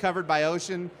 2/3 covered by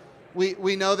ocean.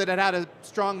 We know that it had a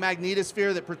strong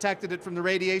magnetosphere that protected it from the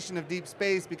radiation of deep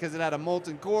space because it had a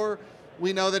molten core.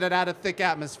 We know that it had a thick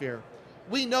atmosphere.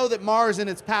 We know that Mars in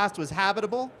its past was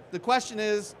habitable. The question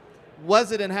is,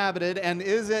 was it inhabited, and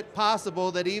is it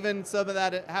possible that even some of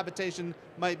that habitation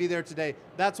might be there today?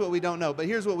 That's what we don't know. But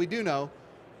here's what we do know.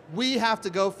 We have to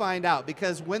go find out,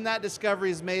 because when that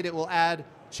discovery is made, it will add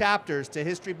chapters to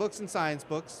history books and science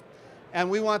books. And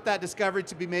we want that discovery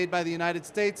to be made by the United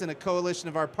States and a coalition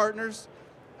of our partners,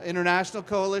 international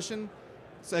coalition.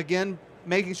 So again,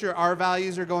 making sure our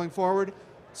values are going forward.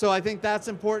 So I think that's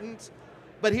important.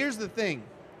 But here's the thing.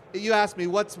 You asked me,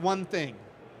 what's one thing?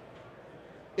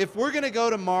 If we're going to go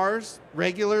to Mars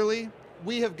regularly,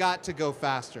 we have got to go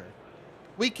faster.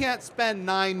 We can't spend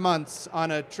 9 months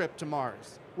on a trip to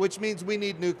Mars, which means we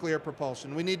need nuclear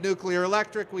propulsion. We need nuclear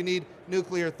electric, we need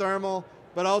nuclear thermal,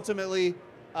 but ultimately,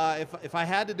 if I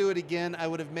had to do it again, I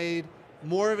would have made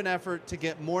more of an effort to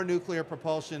get more nuclear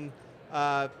propulsion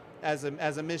as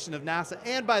a mission of NASA.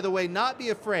 And by the way, not be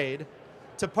afraid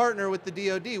to partner with the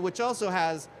DoD, which also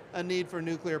has a need for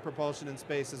nuclear propulsion in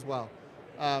space as well.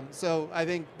 So I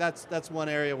think that's one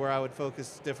area where I would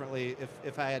focus differently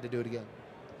if I had to do it again.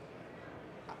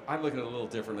 I look at it a little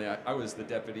differently. I was the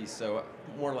deputy, so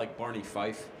more like Barney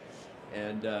Fife.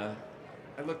 And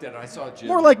I looked at it, I saw Jim.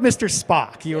 More like Mr.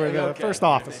 Spock. You were the first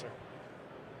officer.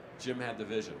 Jim had the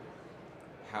vision.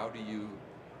 How do you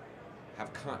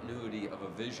have continuity of a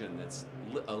vision that's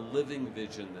a living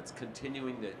vision that's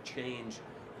continuing to change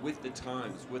with the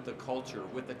times, with the culture,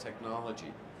 with the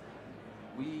technology?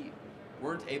 We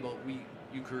weren't able,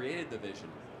 you created the vision,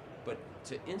 but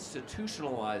to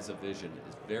institutionalize a vision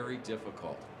is very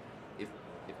difficult.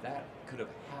 If that could have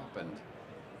happened,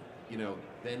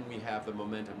 then we have the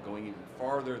momentum going even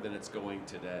farther than it's going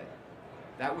today.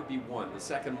 That would be one. The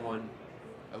second one,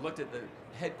 I looked at the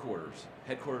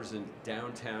headquarters in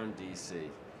downtown DC,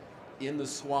 in the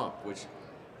swamp, which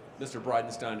Mr.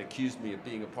 Bridenstine accused me of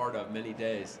being a part of many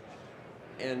days.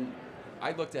 And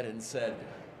I looked at it and said,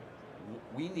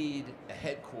 we need a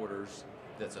headquarters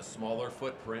that's a smaller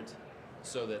footprint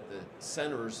so that the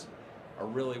centers are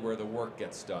really where the work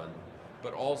gets done,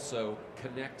 but also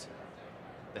connect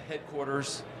the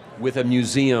headquarters with a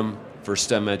museum for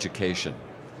STEM education.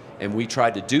 And we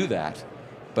tried to do that,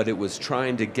 but it was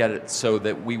trying to get it so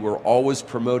that we were always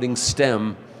promoting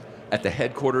STEM at the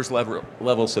headquarters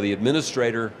level so the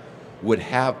administrator would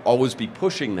always be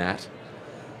pushing that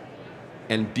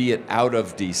and be it out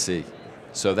of DC.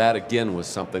 So that again was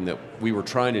something that we were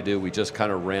trying to do. We just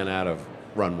kind of ran out of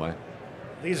runway.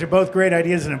 These are both great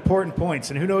ideas and important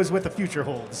points, and who knows what the future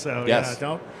holds. So yes.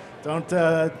 Don't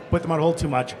put them on hold too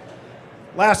much.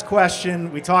 Last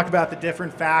question. We talk about the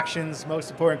different factions.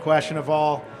 Most important question of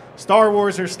all: Star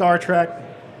Wars or Star Trek?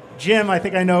 Jim, I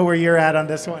think I know where you're at on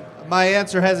this one. My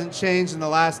answer hasn't changed in the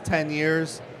last 10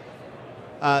 years.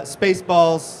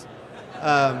 Spaceballs.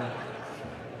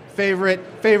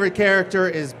 Favorite character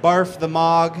is Barf the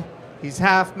Mog. He's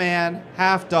half man,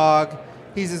 half dog.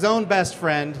 He's his own best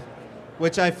friend,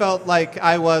 which I felt like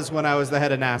I was when I was the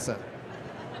head of NASA.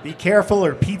 Be careful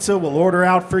or pizza will order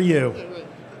out for you.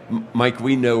 Mike,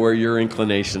 we know where your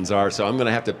inclinations are, so I'm going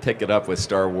to have to pick it up with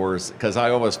Star Wars, because I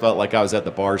always felt like I was at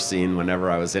the bar scene whenever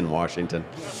I was in Washington.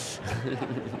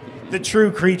 The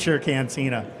true creature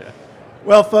cantina.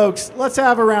 Well, folks, let's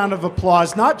have a round of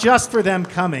applause, not just for them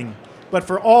coming, but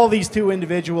for all these two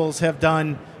individuals have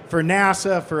done for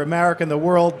NASA, for America, and the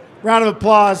world. Round of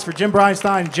applause for Jim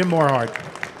Bridenstine and Jim Morhard.